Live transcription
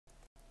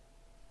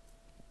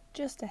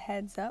Just a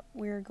heads up,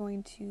 we're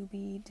going to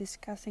be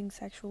discussing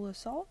sexual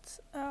assaults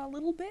a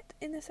little bit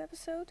in this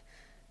episode.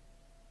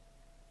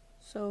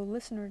 So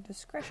listener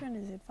discretion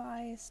is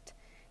advised.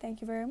 Thank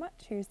you very much.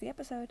 Here's the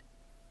episode.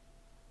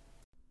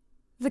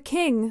 The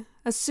king,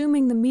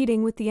 assuming the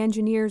meeting with the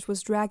engineers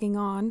was dragging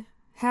on,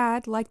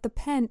 had, like the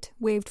Pent,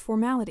 waived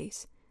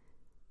formalities.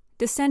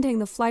 Descending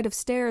the flight of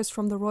stairs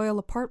from the royal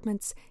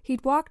apartments,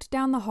 he'd walked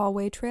down the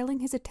hallway trailing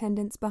his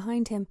attendants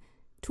behind him,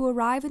 to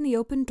arrive in the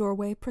open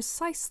doorway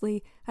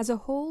precisely as a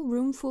whole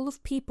roomful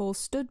of people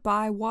stood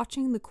by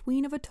watching the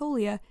Queen of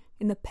Atolia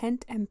in the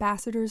Pent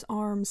ambassador's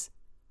arms.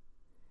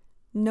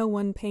 No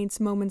one paints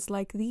moments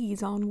like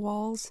these on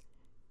walls.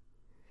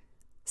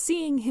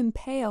 Seeing him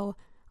pale,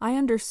 I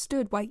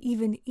understood why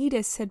even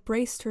Edis had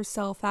braced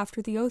herself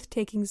after the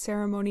oath-taking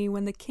ceremony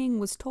when the king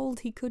was told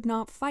he could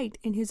not fight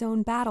in his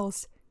own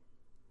battles.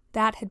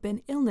 That had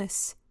been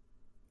illness.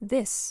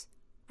 This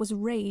was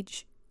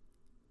rage.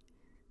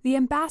 The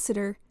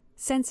ambassador,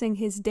 sensing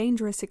his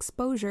dangerous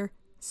exposure,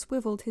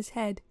 swiveled his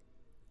head.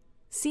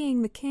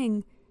 Seeing the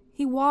king,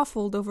 he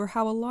waffled over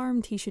how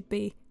alarmed he should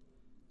be.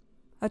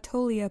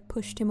 Atolia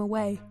pushed him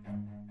away.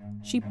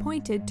 She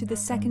pointed to the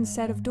second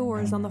set of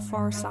doors on the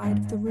far side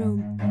of the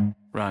room.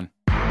 Run.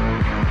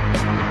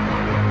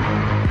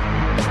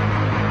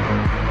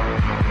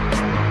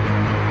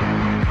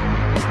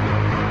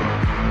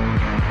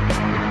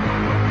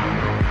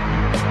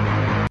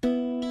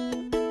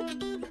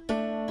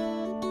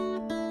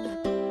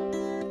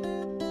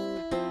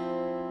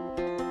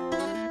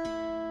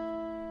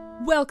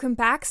 Welcome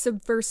back,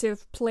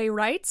 subversive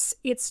playwrights.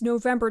 It's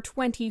November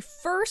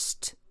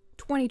 21st,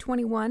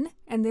 2021,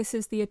 and this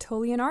is the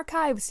Atolian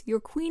Archives, your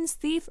Queen's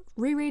Thief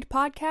reread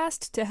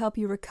podcast to help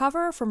you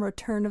recover from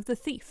Return of the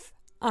Thief.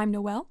 I'm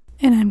Noelle.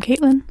 And I'm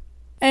Caitlin.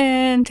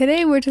 And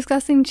today we're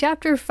discussing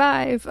Chapter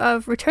 5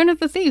 of Return of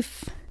the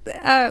Thief.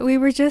 We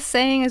were just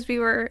saying as we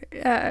were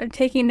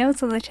taking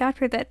notes on the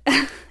chapter that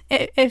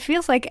it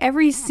feels like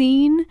every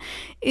scene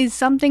is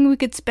something we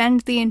could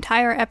spend the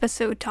entire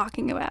episode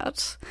talking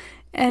about.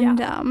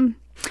 And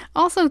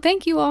also,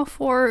 thank you all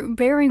for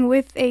bearing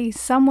with a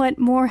somewhat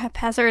more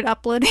haphazard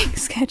uploading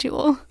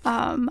schedule.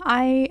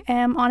 I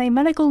am on a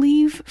medical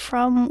leave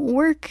from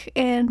work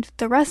and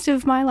the rest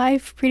of my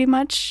life, pretty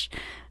much.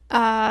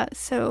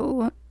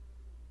 So,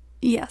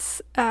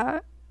 yes,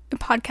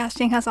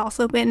 podcasting has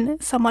also been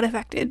somewhat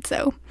affected,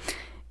 so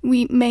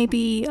we may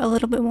be a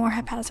little bit more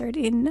haphazard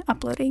in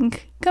uploading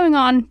going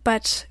on,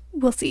 but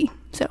we'll see.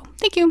 So,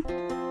 thank you.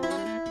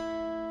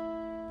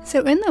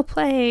 So, in the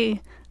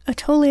play,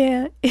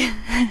 Atolia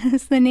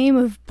is the name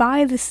of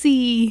By the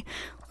Sea,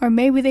 or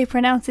maybe they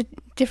pronounce it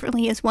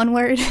differently as one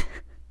word.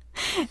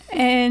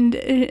 And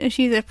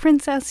she's a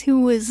princess who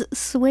was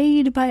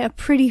swayed by a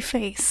pretty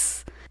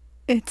face.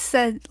 It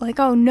said, like,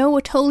 oh, no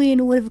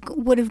Atolian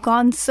would have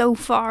gone so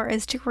far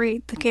as to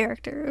create the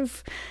character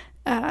of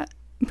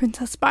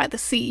Princess by the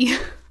Sea.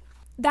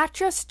 That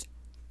just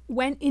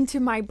went into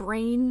my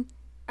brain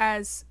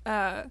as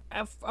a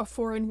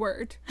foreign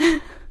word.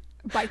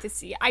 By the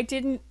sea. I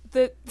didn't,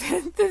 the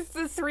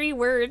three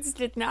words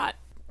did not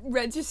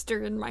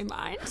register in my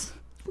mind.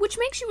 Which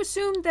makes you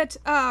assume that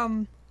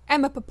Emma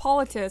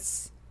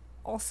Hippolytus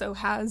also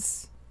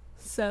has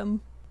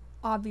some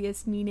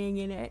obvious meaning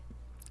in it.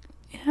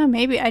 Yeah,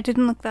 maybe. I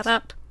didn't look that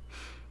up.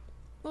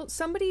 Well,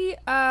 somebody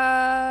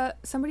on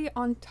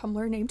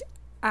Tumblr named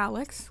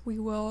Alex, we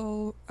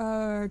will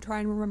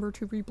try and remember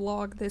to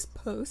reblog this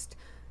post,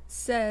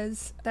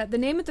 says that the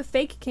name of the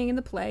fake king in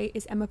the play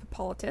is Emma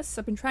Hippolytus.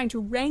 I've been trying to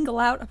wrangle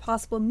out a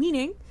possible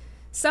meaning.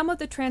 Some of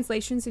the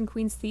translations in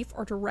Queen's Thief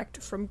are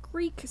direct from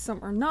Greek, some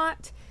are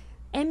not.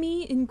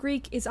 Emmy in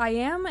Greek is I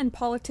am, and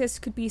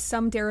Politis could be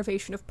some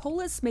derivation of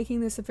polis,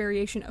 making this a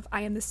variation of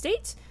I am the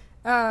state.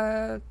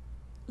 L'état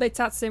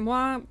c'est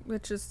moi,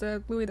 which is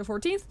the Louis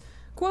XIV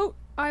quote.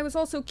 I was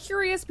also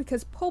curious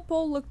because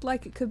Popol looked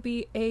like it could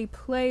be a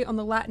play on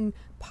the Latin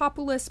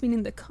populus,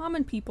 meaning the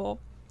common people.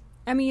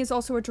 Emmy is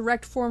also a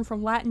direct form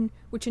from Latin,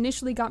 which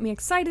initially got me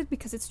excited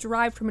because it's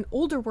derived from an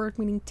older word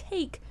meaning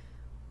take,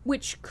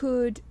 which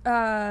could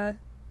mean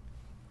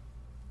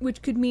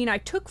I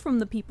took from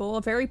the people,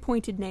 a very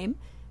pointed name.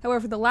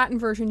 However, the Latin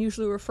version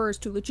usually refers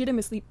to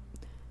legitimately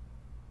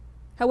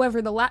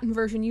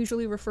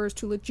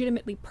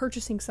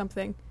purchasing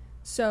something.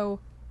 So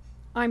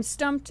I'm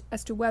stumped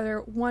as to whether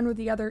one or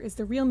the other is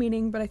the real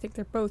meaning, but I think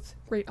they're both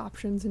great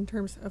options in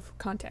terms of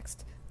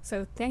context.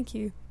 So thank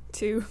you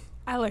to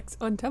Alex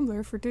on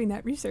Tumblr for doing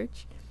that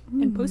research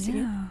and posting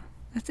it.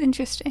 That's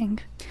interesting.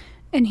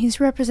 And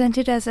he's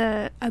represented as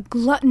a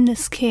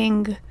gluttonous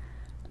king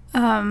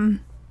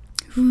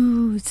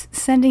who's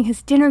sending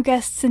his dinner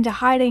guests into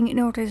hiding in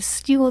order to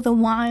steal the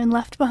wine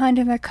left behind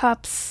in their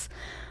cups.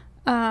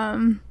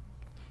 And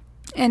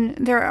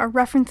there are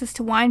references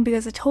to wine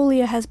because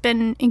Atolia has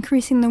been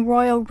increasing the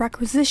royal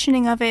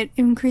requisitioning of it,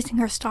 increasing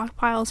her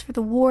stockpiles for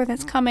the war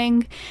that's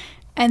coming.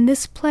 And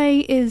this play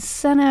is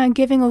Senna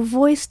giving a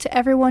voice to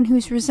everyone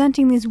who's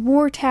resenting these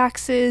war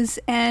taxes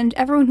and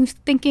everyone who's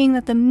thinking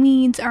that the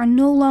Medes are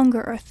no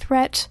longer a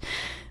threat,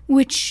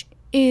 which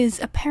is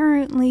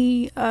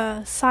apparently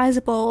a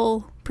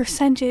sizable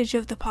percentage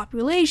of the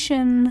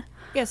population.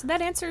 Yeah, so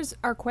that answers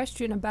our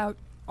question about,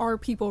 are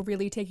people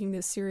really taking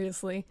this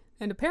seriously?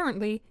 And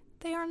apparently,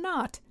 they are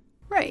not.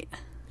 Right.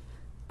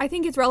 I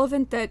think it's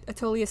relevant that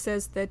Atolia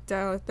says that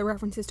the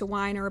references to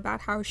wine are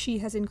about how she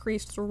has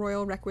increased the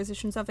royal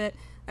requisitions of it,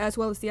 as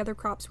well as the other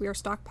crops we are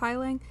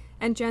stockpiling.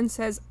 And Jen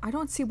says, I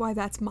don't see why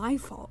that's my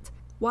fault.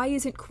 Why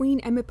isn't Queen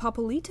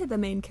Emipopolita the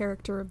main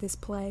character of this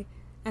play?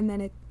 And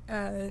then it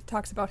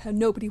talks about how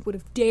nobody would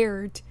have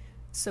dared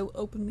so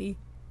openly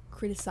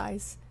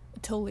criticize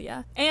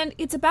Atolia. And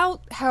it's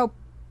about how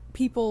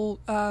people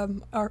are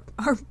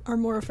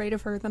more afraid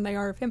of her than they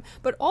are of him.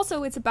 But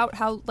also it's about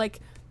how, like,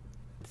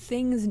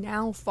 things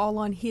now fall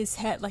on his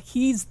head. Like,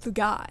 he's the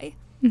guy.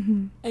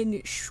 Mm-hmm.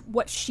 And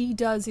what she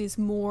does is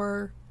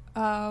more,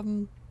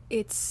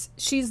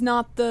 she's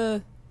not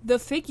the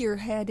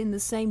figurehead in the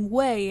same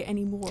way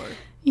anymore.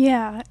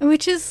 Yeah,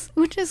 which is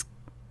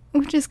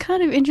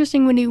kind of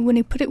interesting when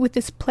you put it with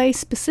this play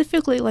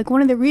specifically. Like,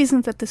 one of the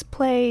reasons that this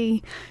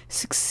play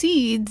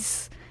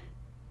succeeds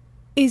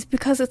is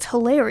because it's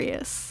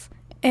hilarious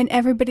and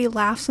everybody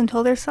laughs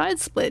until their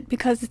sides split,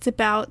 because it's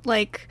about,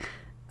 like,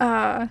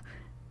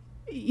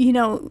 you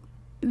know,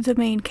 the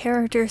main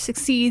character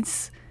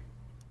succeeds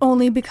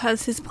only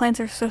because his plans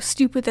are so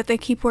stupid that they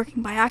keep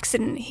working by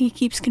accident. He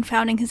keeps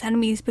confounding his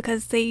enemies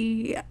because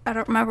I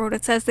don't remember what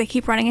it says, they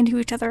keep running into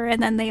each other,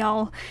 and then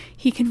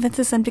he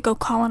convinces them to go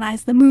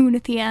colonize the moon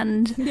at the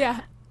end.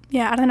 Yeah.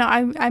 Yeah, I don't know.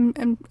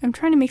 I'm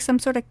trying to make some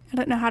sort of, I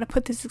don't know how to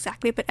put this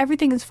exactly, but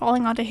everything is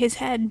falling onto his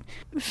head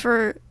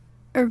for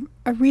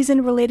a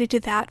reason related to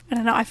that. I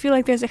don't know. I feel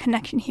like there's a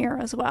connection here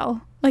as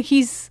well. Like,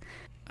 he's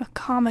a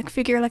comic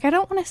figure. Like, I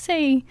don't want to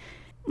say,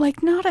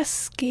 like, not a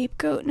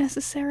scapegoat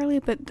necessarily,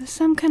 but there's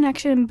some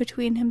connection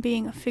between him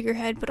being a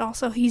figurehead, but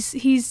also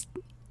he's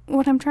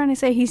what I'm trying to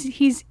say,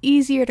 he's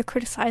easier to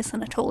criticize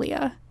than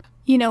Atolia.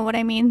 You know what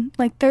I mean?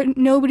 Like,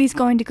 nobody's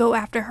going to go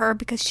after her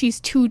because she's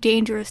too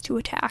dangerous to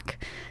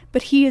attack.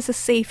 But he is a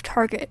safe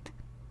target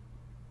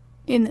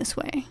in this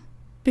way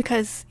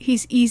because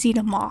he's easy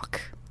to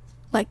mock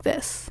like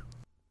this.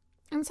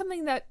 And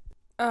something that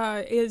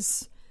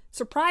is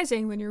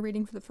surprising when you're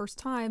reading for the first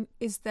time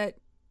is that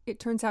it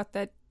turns out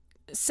that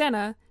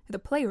Senna, the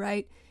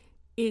playwright,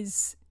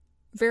 is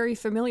very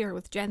familiar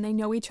with Jen. They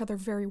know each other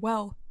very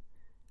well.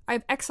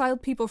 I've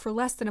exiled people for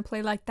less than a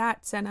play like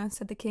that, Senna,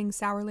 said the king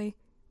sourly.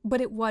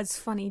 But it was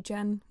funny,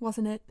 Jen,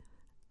 wasn't it?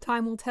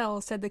 Time will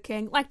tell, said the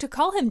king. Like, to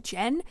call him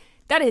Jen?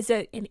 That is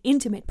an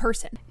intimate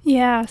person.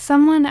 Yeah,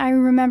 someone I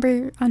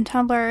remember on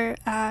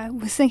Tumblr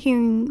was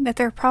thinking that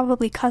they're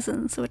probably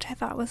cousins, which I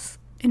thought was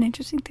an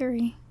interesting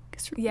theory.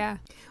 Yeah.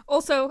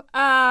 Also,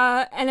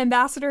 an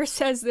ambassador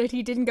says that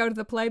he didn't go to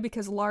the play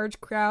because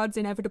large crowds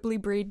inevitably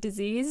breed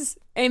disease.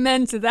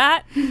 Amen to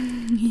that.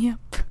 Yep.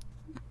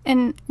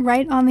 And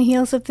right on the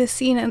heels of this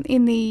scene,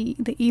 in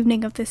the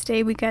evening of this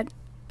day, we get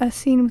a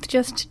scene with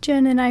just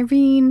Jen and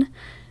Irene.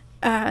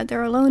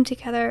 They're alone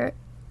together,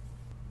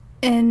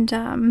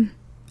 and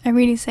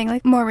Irene is saying,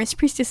 like, Morris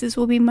priestesses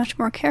will be much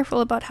more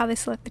careful about how they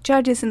select the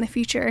judges in the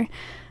future.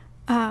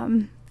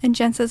 And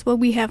Jen says, well,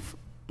 we have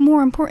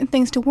more important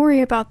things to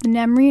worry about. The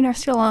Nemrine are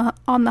still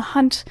on the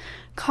hunt.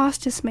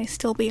 Costas may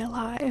still be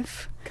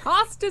alive.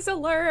 Costas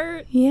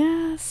alert!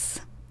 Yes.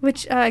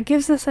 Which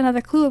gives us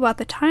another clue about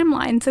the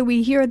timeline. So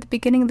we hear at the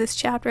beginning of this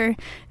chapter,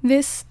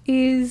 this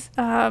is,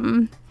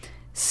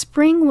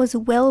 spring was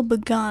well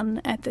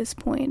begun at this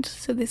point.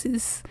 So this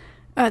is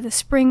the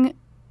spring,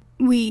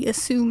 we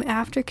assume,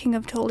 after King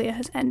of Tolia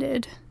has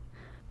ended.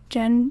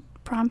 Jen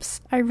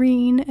prompts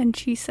Irene, and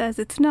she says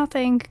it's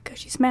nothing because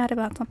she's mad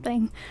about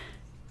something.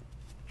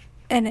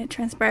 And it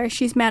transpires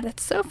she's mad at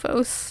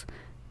Sophos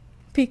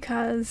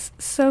because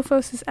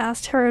Sophos has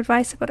asked her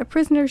advice about a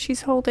prisoner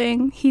he's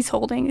holding,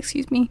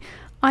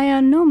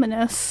 Ion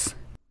Nominus.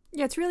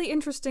 Yeah, it's really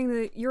interesting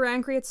that you're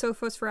angry at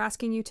Sophos for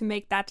asking you to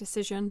make that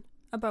decision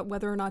about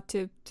whether or not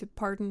to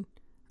pardon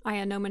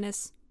Ion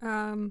Nominus,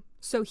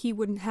 so he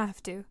wouldn't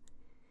have to.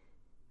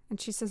 And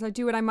she says, I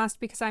do what I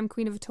must because I'm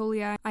Queen of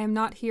Atolia. I am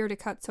not here to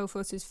cut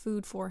Sophos'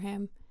 food for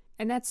him.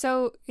 And it's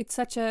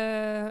such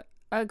a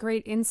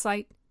great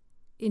insight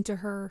into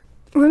her.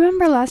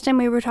 Remember last time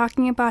we were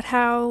talking about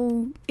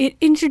how it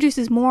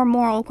introduces more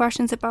moral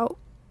questions about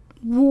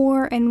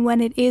war and when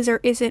it is or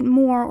isn't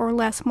more or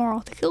less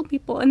moral to kill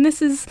people. And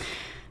this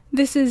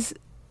is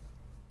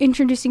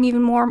introducing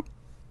even more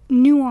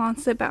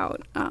nuance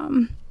about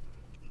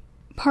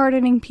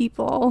pardoning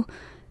people.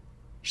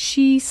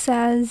 She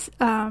says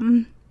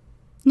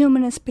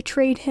Nominus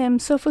betrayed him.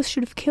 Sophos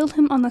should have killed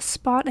him on the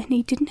spot, and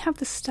he didn't have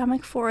the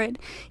stomach for it.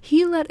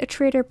 He let a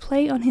traitor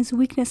play on his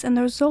weakness, and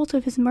the result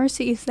of his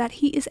mercy is that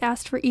he is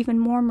asked for even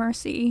more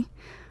mercy.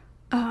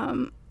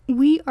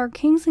 We are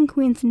kings and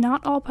queens,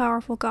 not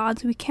all-powerful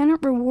gods. We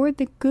cannot reward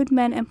the good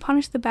men and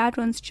punish the bad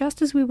ones just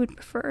as we would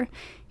prefer.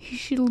 He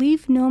should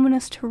leave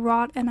Nominus to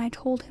rot, and I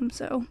told him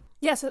so.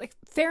 Yeah, so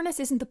fairness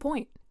isn't the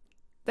point.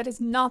 That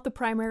is not the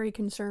primary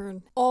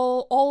concern.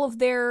 All of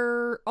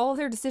their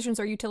decisions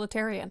are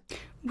utilitarian.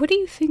 What do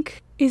you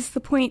think is the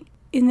point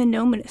in the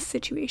Nominus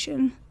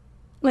situation?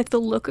 Like the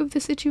look of the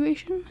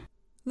situation?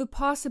 The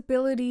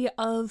possibility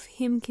of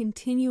him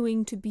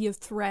continuing to be a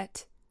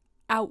threat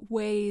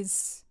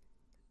outweighs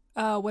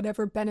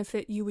whatever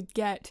benefit you would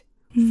get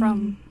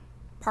from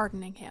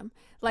pardoning him.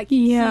 Like,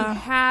 he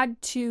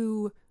had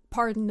to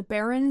pardon the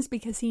barons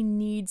because he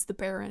needs the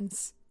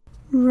barons.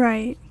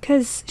 Right,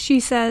 because she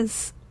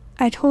says,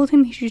 I told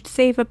him he should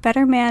save a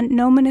better man.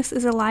 Nominus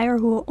is a liar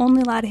who will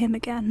only lie to him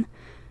again.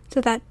 So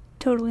that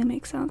totally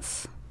makes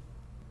sense.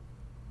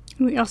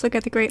 We also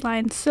get the great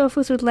line,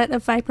 Sophos would let a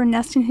viper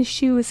nest in his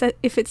shoe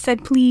if it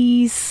said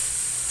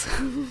please.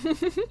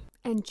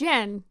 And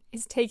Jen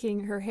is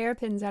taking her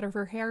hairpins out of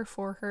her hair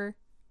for her.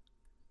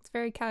 It's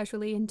very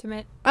casually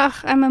intimate. Ugh,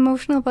 I'm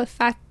emotional about the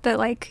fact that,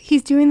 like,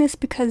 he's doing this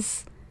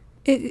because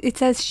it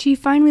says she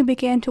finally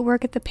began to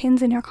work at the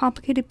pins in her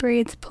complicated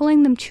braids,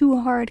 pulling them too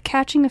hard,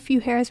 catching a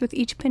few hairs with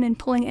each pin and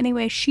pulling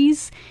anyway.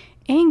 She's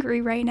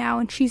angry right now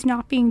and she's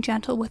not being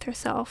gentle with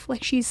herself.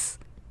 Like, she's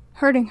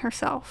hurting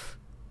herself.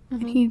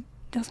 And he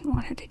doesn't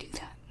want her to do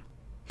that.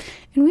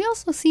 And we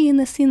also see in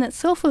this scene that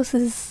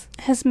Sophos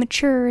has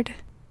matured.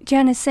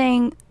 Jen is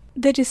saying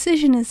the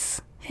decision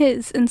is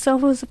his, and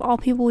Sophos, of all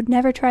people, would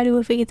never try to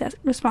evade that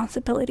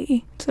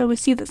responsibility. So we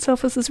see that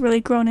Sophos has really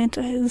grown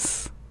into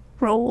his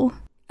role.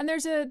 And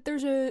there's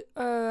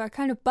a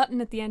kind of button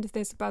at the end of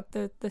this about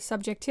the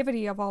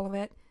subjectivity of all of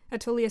it.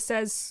 Atulia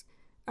says,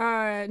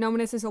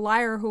 Nominus is a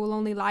liar who will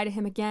only lie to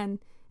him again.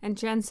 And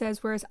Jen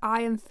says, whereas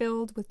I am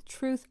filled with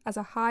truth as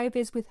a hive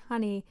is with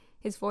honey,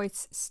 his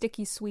voice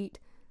sticky sweet.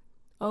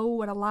 Oh,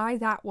 what a lie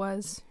that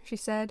was, she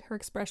said, her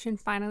expression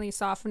finally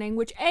softening,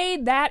 which,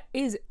 that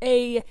is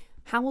a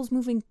Howl's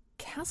Moving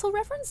Castle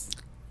reference?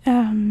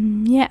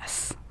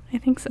 Yes, I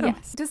think so.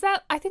 Yes.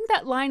 I think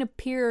that line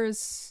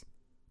appears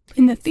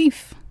in The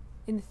Thief.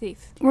 In The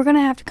Thief. We're going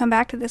to have to come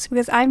back to this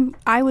because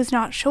I was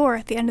not sure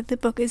at the end of the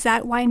book, is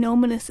that why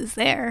Nominus is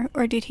there,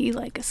 or did he,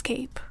 like,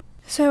 escape?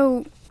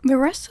 So the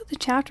rest of the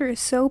chapter is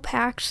so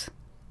packed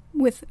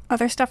with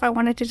other stuff I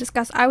wanted to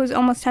discuss. I was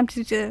almost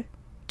tempted to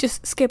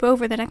just skip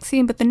over the next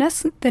scene, but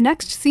the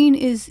next scene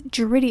is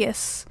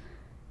Juridius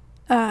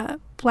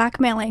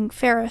blackmailing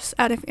Ferris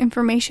out of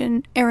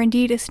information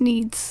Arendidus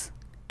needs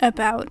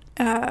about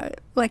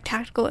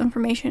tactical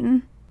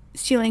information,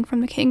 stealing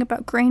from the king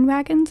about grain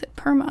wagons at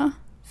Perma.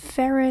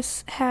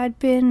 Ferris had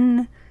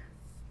been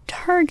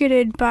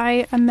targeted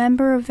by a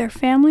member of their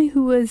family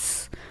who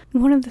was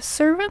one of the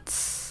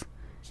servants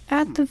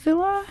at the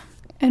villa,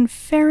 and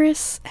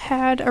Ferris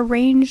had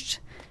arranged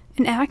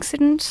an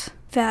accident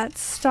that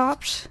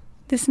stopped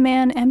this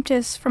man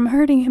Emptis from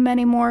hurting him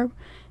anymore,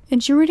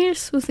 and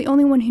Juridius was the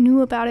only one who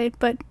knew about it.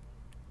 But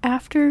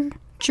after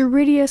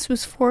Juridius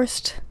was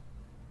forced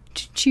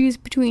to choose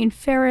between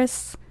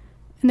Ferris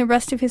and the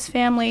rest of his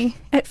family,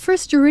 at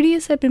first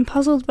Juridius had been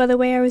puzzled by the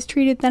way I was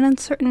treated, then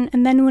uncertain,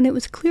 and then when it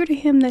was clear to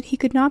him that he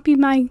could not be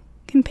my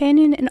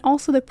companion and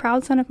also the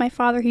proud son of my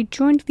father, he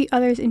joined the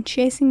others in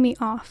chasing me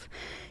off.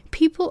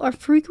 People are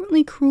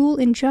frequently cruel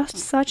in just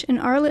such an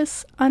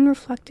artless,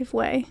 unreflective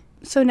way.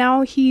 So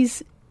now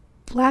he's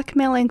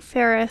blackmailing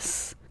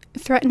Ferris,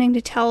 threatening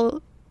to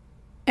tell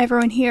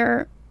everyone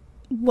here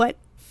what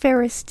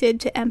Ferris did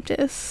to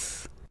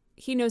Emptis.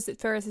 He knows that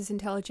Ferris is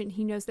intelligent.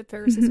 He knows that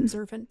Ferris is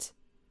observant.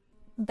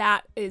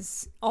 That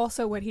is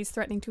also what he's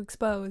threatening to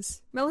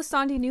expose.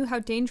 Melisande knew how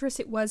dangerous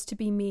it was to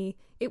be me.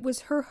 It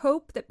was her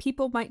hope that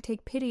people might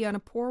take pity on a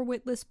poor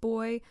witless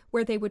boy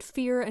where they would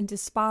fear and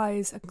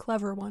despise a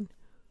clever one.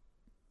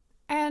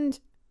 And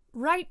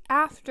right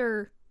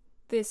after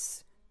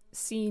this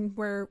scene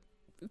where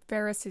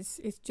Ferris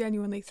is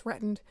genuinely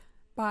threatened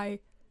by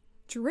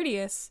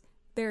Juridius,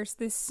 there's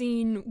this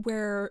scene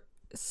where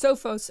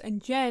Sophos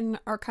and Jen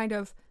are kind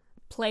of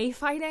play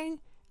fighting,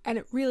 and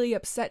it really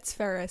upsets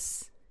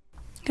Ferris.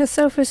 Because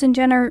Sophos and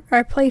Jen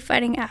are play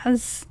fighting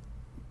as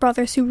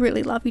brothers who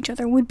really love each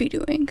other would be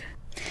doing.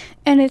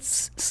 And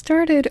it's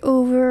started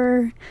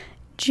over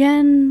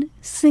Jen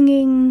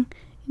singing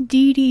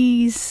Dee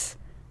Dee's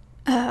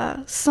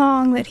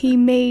song that he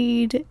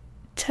made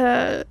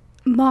to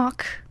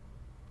mock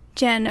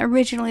Jen,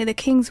 originally the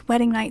King's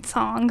Wedding Night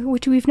song,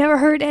 which we've never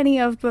heard any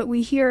of, but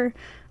we hear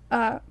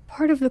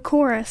part of the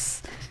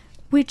chorus,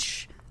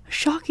 which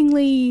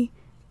shockingly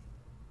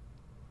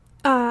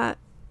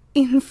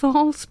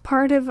involves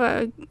part of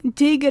a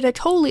dig at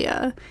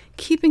Atolia.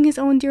 Keeping his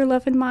own dear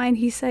love in mind,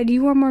 he said,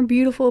 "You are more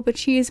beautiful, but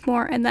she is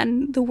more," and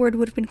then the word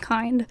would have been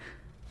kind.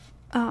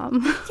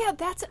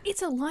 Yeah,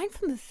 it's a line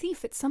from The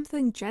Thief. It's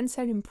something Jen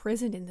said in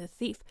prison in The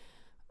Thief,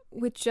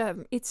 which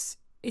it's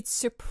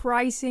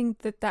surprising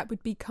that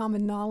would be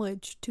common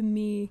knowledge to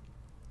me.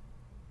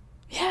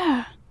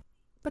 Yeah.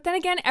 But then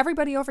again,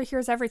 everybody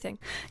overhears everything.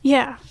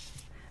 Yeah.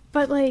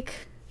 But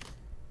like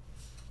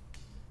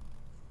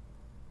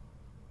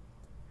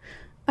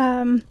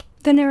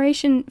the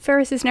narration,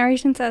 Ferris's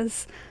narration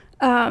says,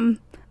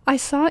 I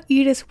saw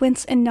Edith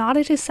wince and nod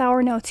at his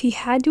sour notes. He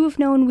had to have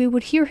known we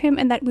would hear him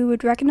and that we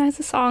would recognize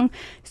the song.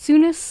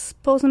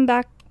 Soonest pulls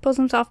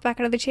himself back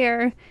out of the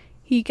chair.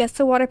 He gets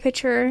the water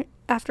pitcher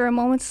after a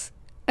moment's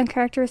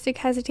uncharacteristic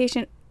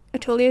hesitation.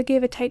 Atolia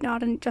gave a tight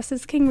nod, and just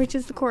as King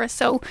reaches the chorus.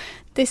 So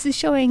this is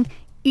showing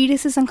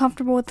Edis is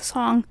uncomfortable with the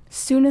song.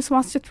 Sunis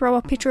wants to throw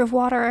a pitcher of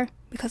water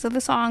because of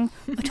the song.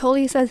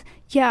 Atolia says,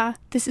 yeah,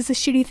 this is a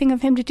shitty thing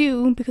of him to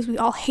do because we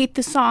all hate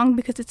the song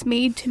because it's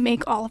made to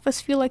make all of us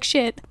feel like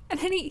shit. And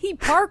then he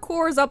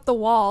parkours up the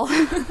wall.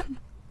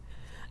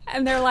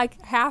 And they're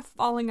like half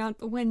falling out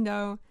the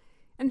window.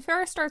 And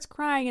Ferris starts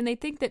crying, and they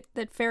think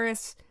that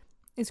Ferris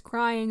is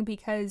crying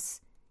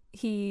because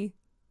he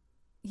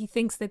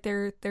thinks that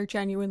they're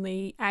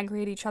genuinely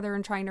angry at each other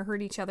and trying to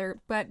hurt each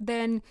other. But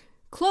then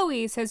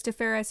Chloe says to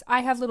Ferris,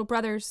 I have little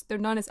brothers. They're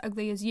not as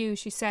ugly as you,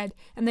 she said,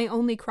 and they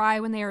only cry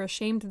when they are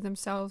ashamed of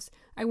themselves.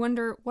 I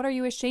wonder, what are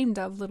you ashamed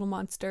of, little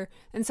monster?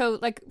 And so,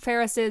 like,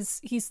 Ferris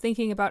he's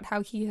thinking about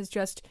how he has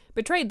just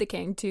betrayed the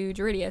king to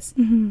Juridius.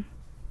 Mm-hmm.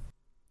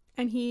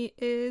 And he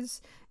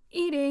is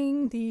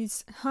eating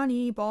these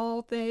honey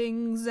ball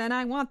things, and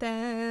I want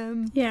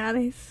them. Yeah,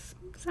 they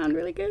sound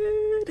really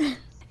good.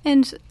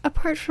 And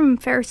apart from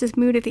Ferris's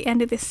mood at the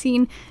end of this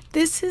scene,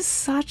 this is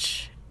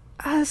such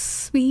a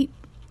sweet,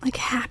 like,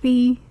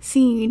 happy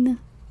scene.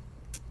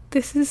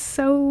 This is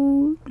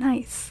so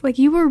nice. Like,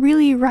 you were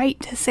really right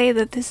to say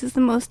that this is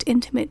the most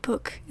intimate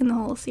book in the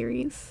whole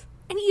series.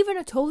 And even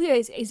Atolia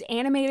is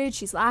animated.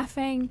 She's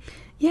laughing.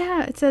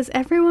 Yeah, it says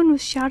everyone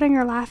was shouting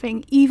or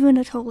laughing, even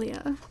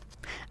Atolia.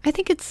 I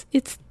think it's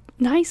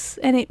nice,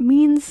 and it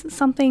means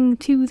something,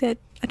 too, that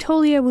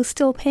Atolia was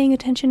still paying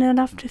attention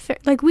enough to...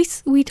 Like,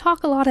 we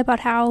talk a lot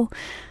about how,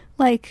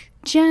 like,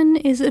 Jen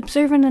is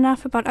observant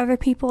enough about other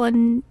people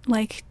and,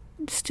 like,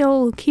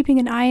 still keeping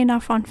an eye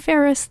enough on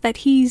Ferris that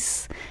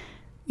he's,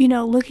 you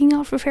know, looking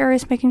out for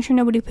Ferris, making sure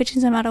nobody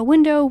pitches him out a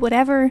window,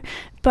 whatever.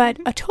 But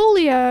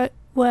Atolia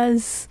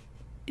was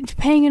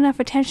paying enough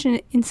attention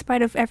in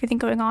spite of everything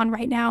going on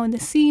right now in the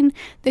scene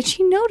that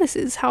she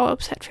notices how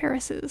upset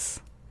Ferris is.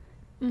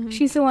 Mm-hmm.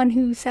 She's the one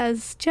who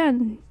says,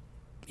 Jen,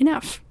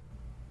 enough.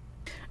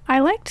 I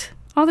liked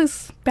all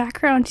this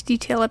background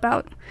detail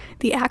about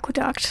the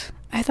aqueduct.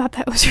 I thought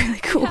that was really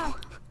cool. Yeah.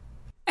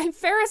 And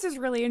Ferris is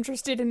really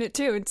interested in it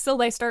too, until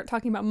they start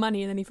talking about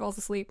money and then he falls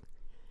asleep.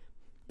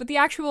 But the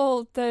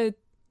actual, the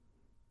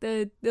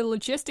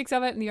logistics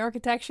of it and the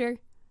architecture,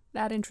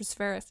 that interests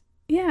Ferris.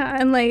 Yeah,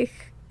 and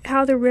like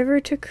how the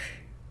river took,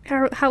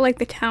 how like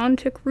the town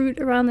took root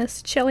around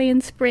this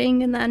Chilean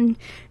spring, and then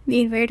the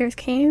invaders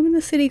came and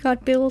the city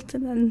got built,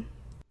 and then...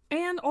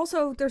 And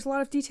also, there's a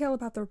lot of detail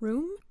about the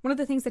room. One of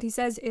the things that he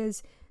says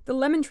is, the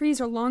lemon trees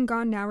are long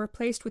gone now,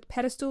 replaced with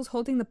pedestals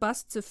holding the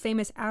busts of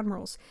famous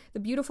admirals. The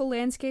beautiful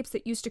landscapes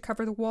that used to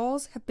cover the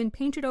walls have been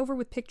painted over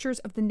with pictures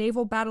of the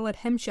naval battle at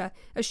Hemsha,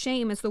 a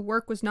shame as the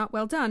work was not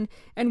well done,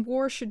 and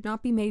war should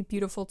not be made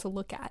beautiful to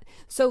look at.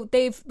 So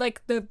they've,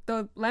 like, the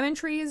lemon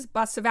trees,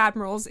 busts of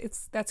admirals,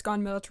 that's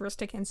gone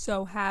militaristic, and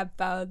so have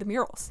the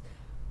murals.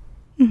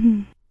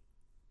 Mm-hmm.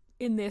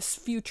 In this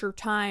future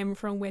time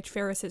from which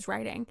Ferris is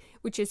writing,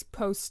 which is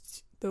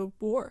post the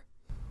war.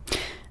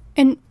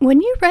 And when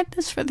you read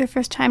this for the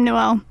first time,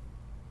 Noelle,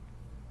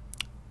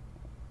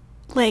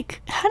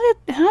 like,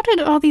 how did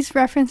all these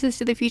references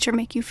to the future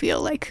make you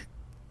feel? Like,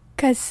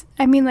 because,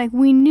 I mean, like,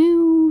 we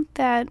knew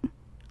that,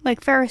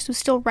 like, Ferris was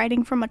still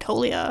writing from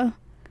Atolia.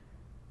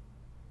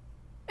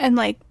 And,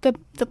 like, the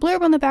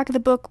blurb on the back of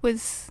the book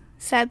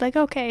said, like,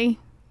 okay,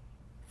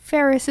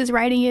 Ferris is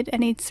writing it,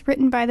 and it's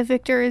written by the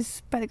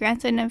victors, by the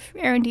grandson of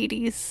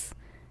Arandides.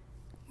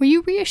 Were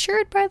you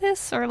reassured by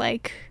this, or,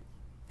 like,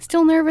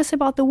 still nervous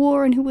about the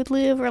war and who would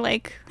live, or,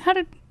 like,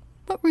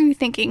 what were you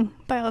thinking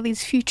by all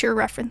these future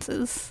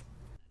references?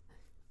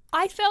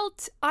 I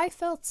felt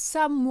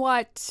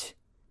somewhat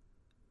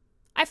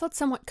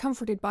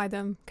comforted by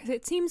them, because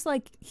it seems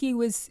like he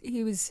was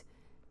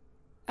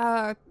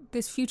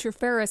this future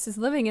Ferris is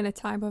living in a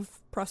time of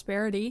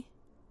prosperity,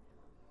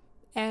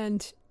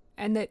 and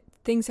that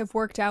things have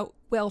worked out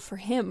well for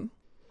him.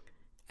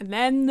 And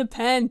then the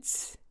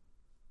Pent.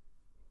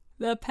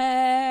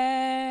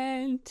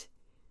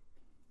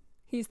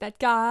 He's that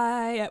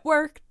guy at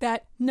work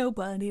that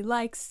nobody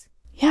likes.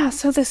 Yeah,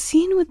 so the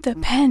scene with the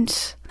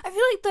Pent. I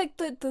feel like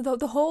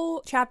the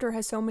whole chapter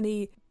has so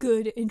many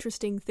good,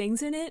 interesting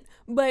things in it,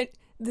 but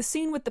the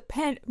scene with the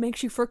Pent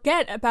makes you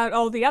forget about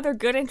all the other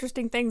good,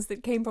 interesting things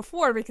that came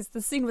before, because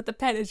the scene with the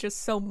Pent is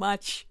just so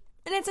much.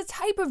 And it's a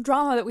type of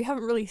drama that we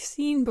haven't really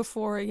seen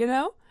before, you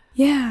know?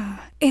 Yeah,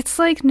 it's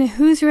like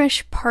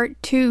Nahusresh Part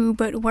 2,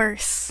 but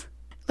worse.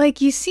 Like,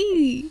 you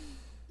see,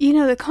 you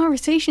know, the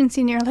conversation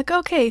scene, you're like,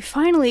 okay,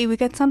 finally, we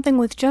get something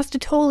with just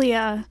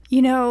Atolia.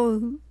 You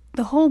know,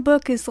 the whole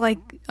book is like,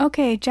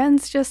 okay,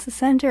 Jen's just the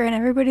center and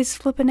everybody's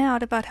flipping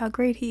out about how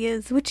great he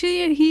is, which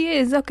he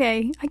is,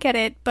 okay, I get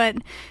it, but,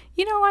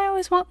 you know, I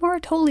always want more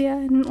Atolia,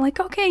 and like,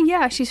 okay,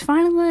 yeah, she's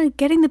finally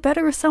getting the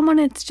better of someone,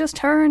 it's just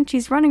her, and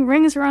she's running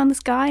rings around this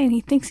guy, and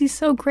he thinks he's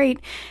so great,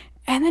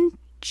 and then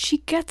she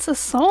gets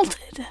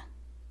assaulted.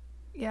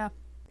 Yeah.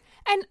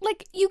 And,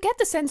 like, you get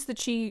the sense that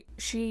she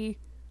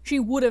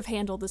would have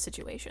handled the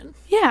situation.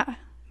 Yeah,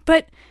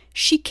 but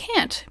she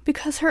can't,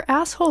 because her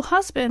asshole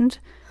husband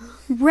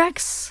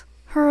wrecks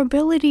her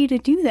ability to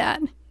do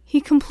that. He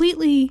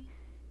completely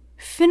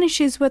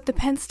finishes what the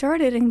Pent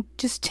started and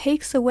just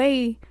takes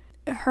away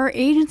her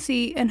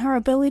agency and her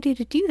ability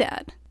to do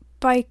that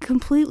by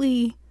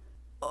completely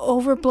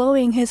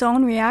overblowing his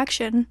own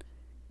reaction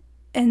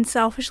and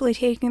selfishly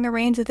taking the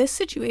reins of this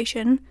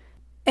situation.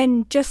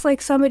 And just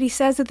like somebody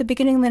says at the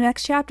beginning of the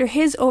next chapter,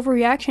 his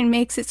overreaction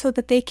makes it so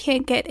that they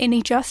can't get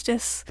any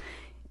justice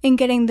in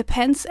getting the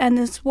Pence and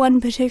this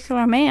one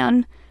particular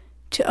man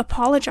to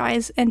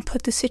apologize and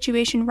put the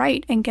situation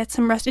right and get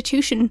some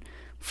restitution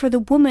for the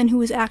woman who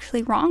was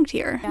actually wronged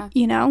here. Yeah.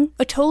 You know,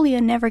 Atolia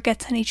never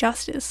gets any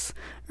justice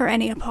or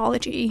any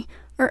apology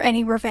or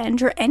any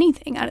revenge or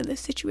anything out of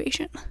this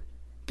situation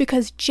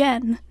because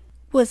Jen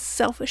was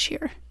selfish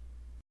here.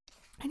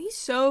 And he's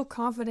so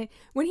confident.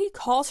 When he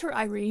calls her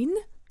Irene,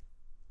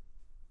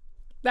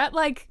 that,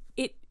 like,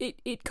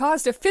 it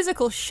caused a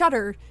physical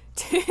shudder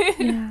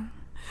to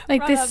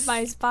Like run up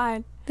my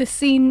spine. This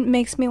scene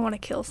makes me want to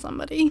kill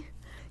somebody.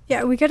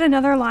 Yeah, we get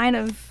another line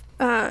of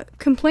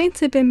complaints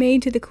had been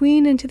made to the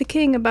Queen and to the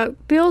King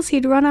about bills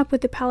he'd run up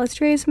with the palace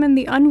tradesmen,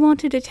 the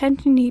unwanted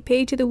attention he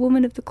paid to the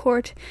women of the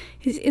court,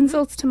 his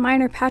insults to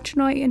minor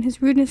patronoi, and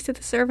his rudeness to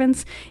the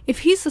servants. If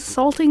he's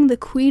assaulting the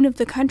Queen of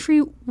the country,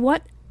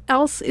 what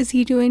else is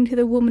he doing to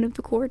the woman of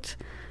the court?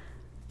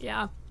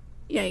 Yeah.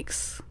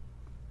 Yikes.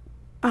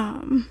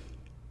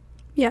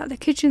 Yeah, the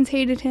Kitchens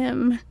hated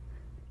him.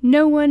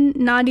 No one,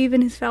 not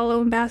even his fellow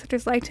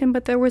ambassadors, liked him,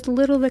 but there was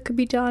little that could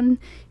be done.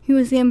 He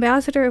was the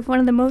ambassador of one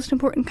of the most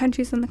important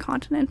countries on the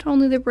continent.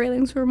 Only the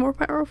Braylings were more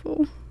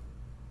powerful.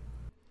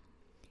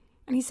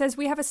 And he says,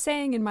 we have a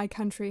saying in my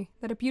country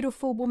that a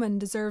beautiful woman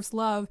deserves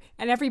love.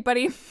 And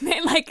everybody,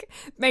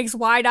 makes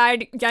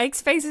wide-eyed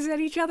yikes faces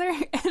at each other.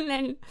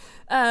 And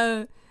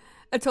then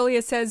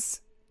Atolia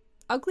says,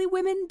 ugly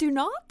women do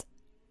not?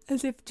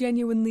 As if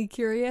genuinely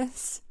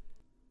curious.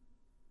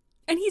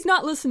 And he's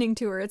not listening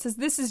to her. It says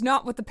this is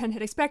not what the Pent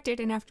had expected,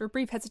 and after a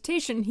brief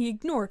hesitation, he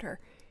ignored her.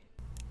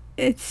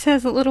 It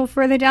says a little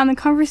further down, the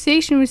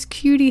conversation which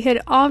Cutie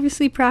had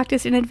obviously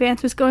practiced in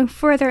advance was going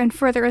further and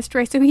further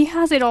astray, so he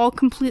has it all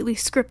completely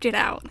scripted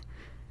out.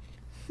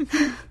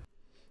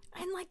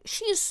 And, like,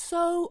 she is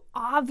so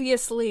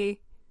obviously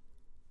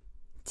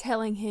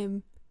telling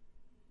him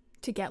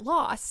to get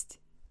lost,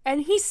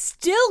 and he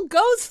still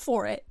goes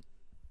for it.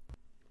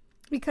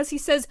 Because he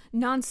says,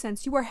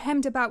 nonsense, you are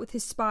hemmed about with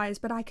his spies,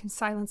 but I can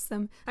silence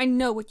them. I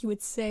know what you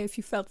would say if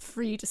you felt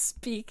free to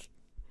speak.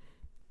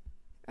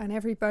 And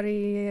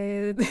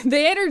everybody,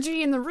 the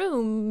energy in the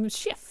room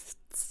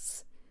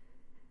shifts.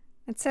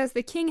 It says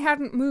the king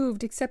hadn't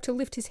moved except to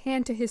lift his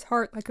hand to his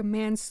heart like a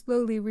man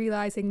slowly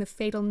realizing the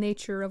fatal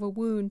nature of a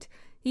wound.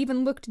 He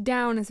even looked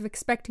down as if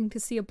expecting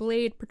to see a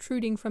blade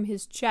protruding from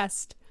his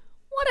chest.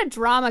 What a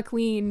drama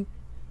queen.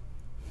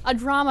 A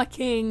drama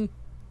king.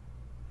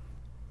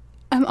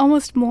 I'm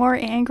almost more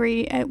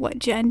angry at what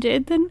Jen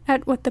did than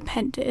at what the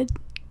Pent did.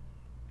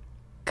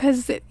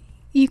 Because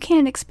you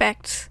can't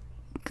expect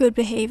good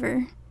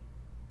behavior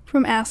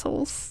from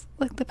assholes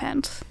like the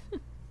Pent.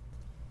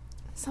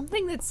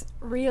 Something that's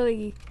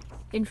really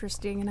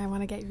interesting and I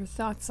want to get your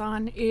thoughts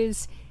on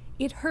is,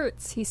 it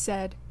hurts, he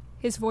said,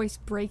 his voice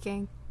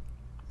breaking.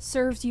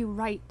 Serves you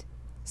right,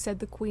 said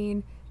the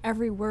Queen,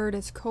 every word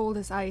as cold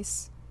as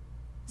ice.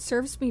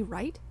 Serves me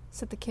right,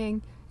 said the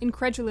King,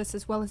 incredulous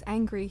as well as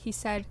angry. He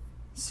said,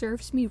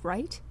 serves me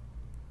right?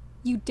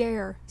 You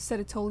dare, said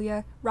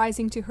Atolia,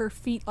 rising to her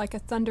feet like a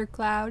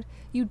thundercloud.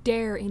 You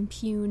dare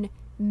impugn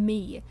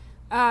me.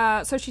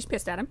 So she's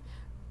pissed at him.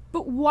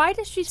 But why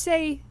does she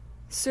say,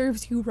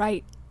 serves you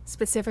right,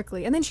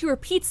 specifically? And then she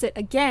repeats it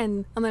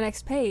again on the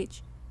next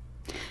page.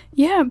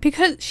 Yeah,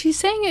 because she's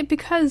saying it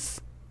because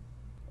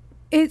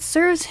it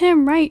serves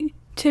him right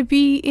to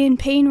be in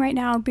pain right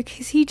now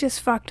because he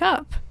just fucked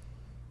up.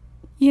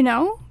 You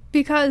know?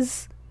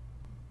 Because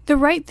the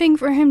right thing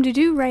for him to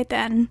do right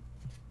then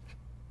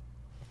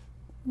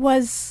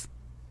was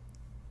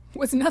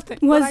nothing.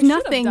 Was to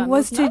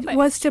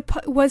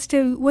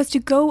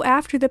go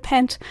after the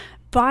Pent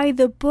by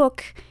the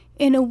book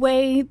in a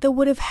way that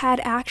would have had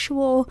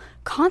actual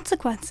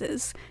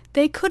consequences.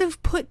 They could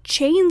have put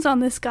chains on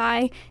this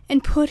guy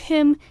and put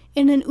him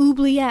in an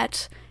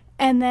oubliette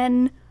and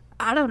then,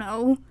 I don't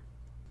know,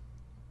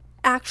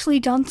 actually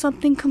done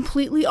something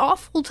completely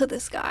awful to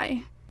this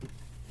guy.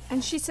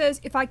 And she says,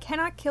 if I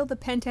cannot kill the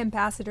Pent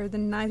ambassador,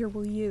 then neither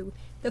will you.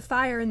 The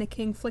fire in the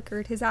king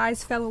flickered. His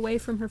eyes fell away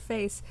from her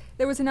face.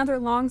 There was another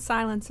long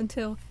silence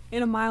until,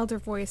 in a milder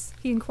voice,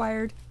 he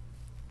inquired,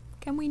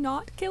 can we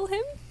not kill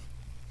him?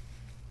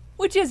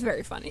 Which is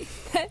very funny.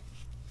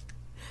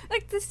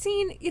 Like, the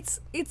scene, it's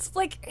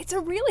a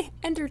really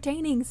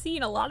entertaining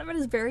scene. A lot of it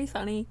is very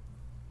funny.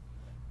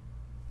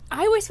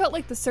 I always felt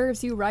like the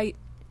serves you right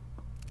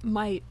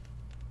might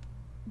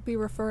be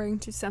referring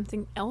to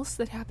something else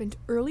that happened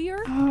earlier.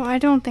 Oh, I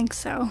don't think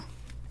so.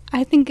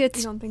 I think it's...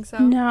 You don't think so?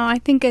 No, I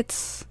think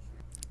it's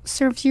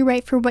serves you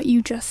right for what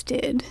you just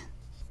did.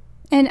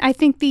 And I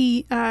think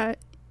the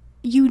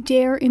you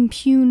dare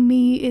impugn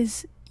me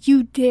is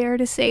you dare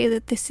to say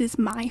that this is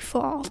my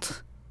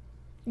fault.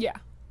 Yeah.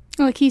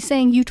 Like he's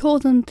saying you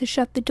told them to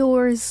shut the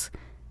doors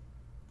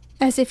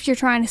as if you're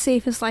trying to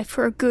save his life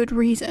for a good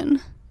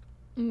reason.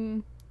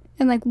 Mm.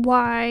 And, like,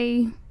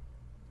 why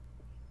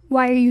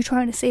are you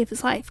trying to save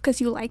his life?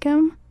 Because you like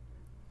him?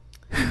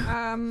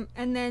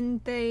 And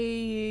then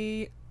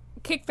they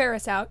kick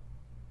Ferris out,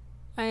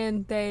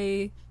 and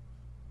they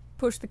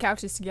push the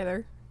couches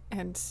together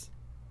and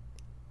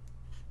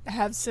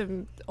have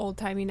some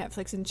old-timey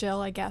Netflix and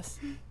chill, I guess.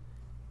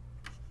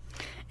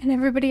 And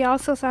everybody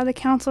else outside the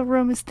council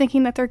room is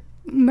thinking that they're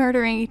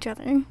murdering each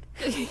other.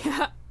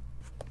 Yeah.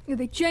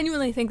 They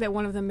genuinely think that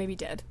one of them may be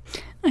dead.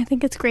 I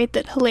think it's great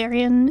that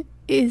Hilarion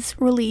is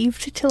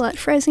relieved to let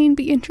Frezine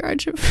be in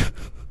charge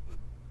of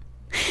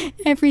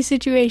every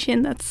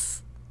situation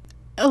that's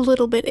a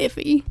little bit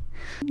iffy.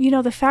 You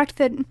know, the fact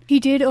that he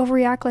did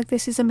overreact like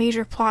this is a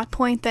major plot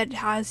point that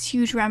has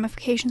huge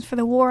ramifications for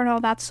the war and all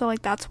that, so,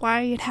 like, that's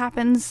why it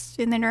happens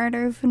in the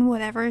narrative and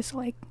whatever, so,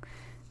 like,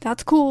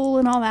 that's cool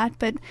and all that,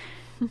 but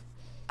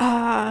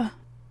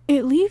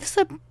it leaves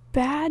a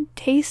bad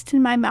taste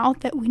in my mouth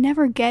that we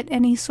never get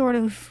any sort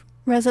of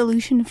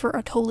resolution for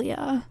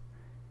Atolia.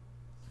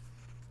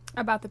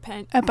 About the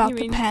Pent. About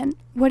the Pent.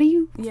 What do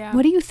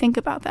you think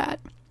about that?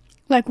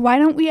 Like, why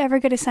don't we ever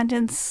get a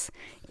sentence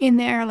in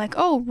there like,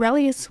 oh,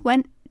 Relius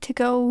went to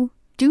go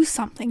do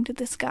something to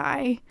this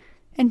guy,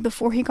 and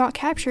before he got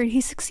captured,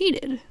 he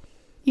succeeded,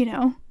 you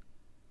know?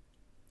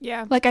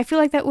 Yeah. Like, I feel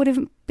like that would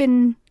have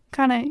been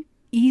kind of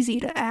easy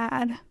to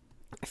add.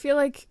 I feel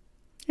like...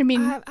 I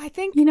mean, I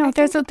think... You know,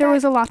 there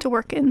was a lot to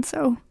work in,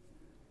 so...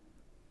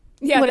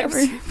 Yeah,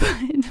 whatever.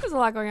 There's a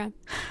lot going on.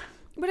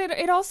 But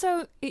it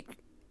also... It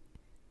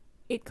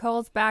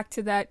calls back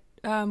to that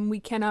we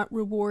cannot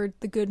reward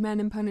the good men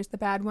and punish the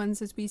bad ones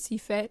as we see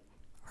fit.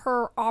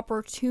 Her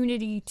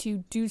opportunity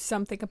to do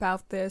something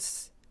about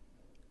this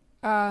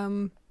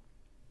was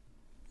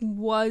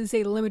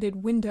a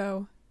limited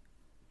window.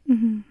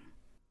 Mm-hmm.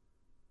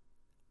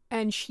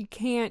 And she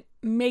can't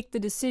make the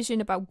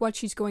decision about what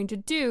she's going to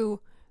do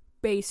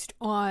based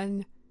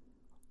on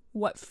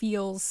what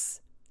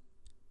feels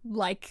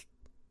like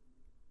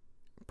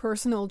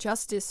personal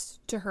justice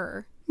to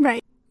her.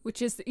 Right.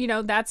 Which is, you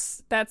know,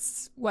 that's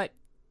what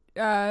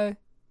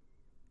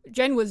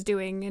Jen was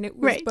doing, and it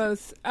was right.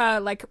 both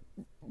like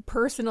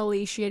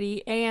personally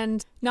shitty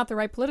and not the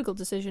right political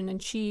decision,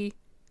 and she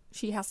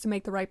has to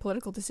make the right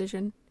political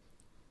decision.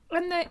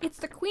 And it's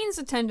the Queen's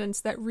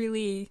attendants that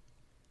really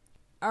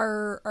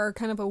are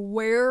kind of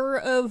aware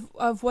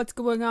of what's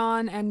going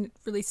on and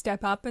really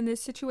step up in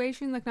this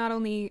situation. Like, not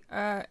only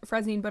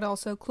Frezine, but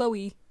also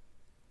Chloe.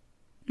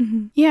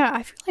 Mm-hmm. Yeah,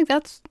 I feel like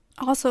that's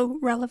also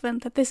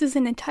relevant, that this is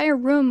an entire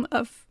room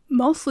of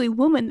mostly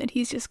women that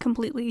he's just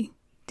completely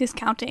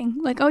discounting.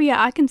 Like, oh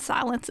yeah, I can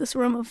silence this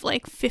room of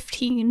like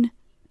 15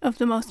 of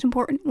the most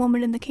important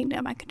women in the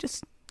kingdom. I could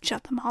just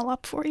shut them all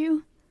up for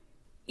you.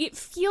 It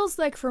feels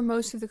like for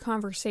most of the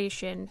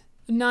conversation,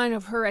 none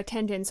of her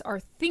attendants are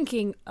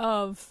thinking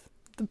of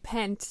the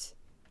Pent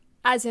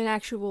as an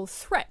actual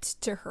threat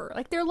to her.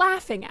 Like, they're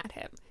laughing at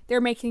him.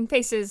 They're making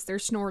faces, they're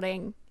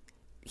snorting.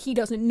 He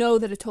doesn't know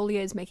that Atolia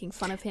is making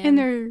fun of him. And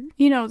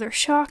they're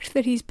shocked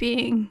that he's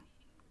being,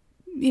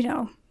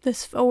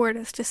 this forward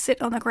as to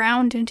sit on the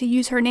ground and to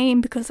use her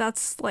name because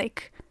that's,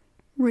 like,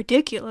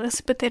 ridiculous,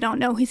 but they don't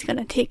know he's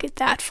gonna take it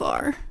that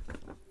far.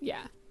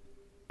 Yeah.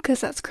 Because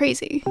that's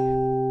crazy.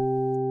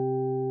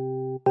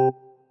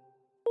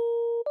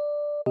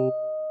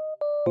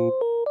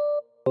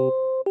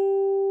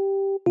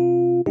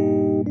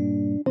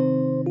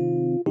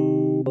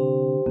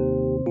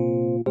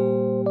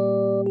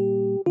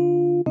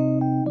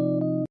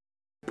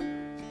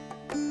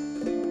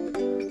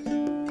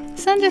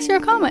 Send us your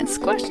comments,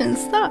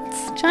 questions,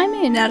 thoughts. Chime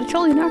in at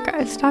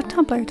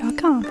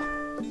AtolianArchives.tumblr.com.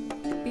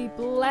 Be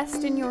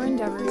blessed in your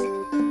endeavors.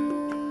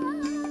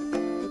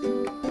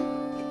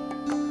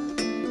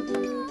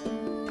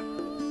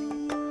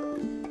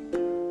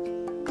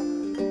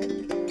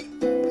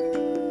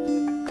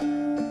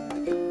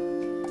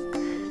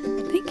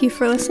 Thank you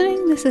for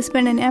listening. This has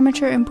been an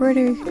amateur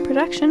embroidery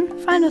production.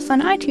 Find us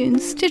on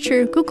iTunes,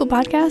 Stitcher, Google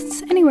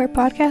Podcasts, anywhere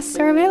podcasts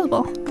are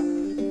available.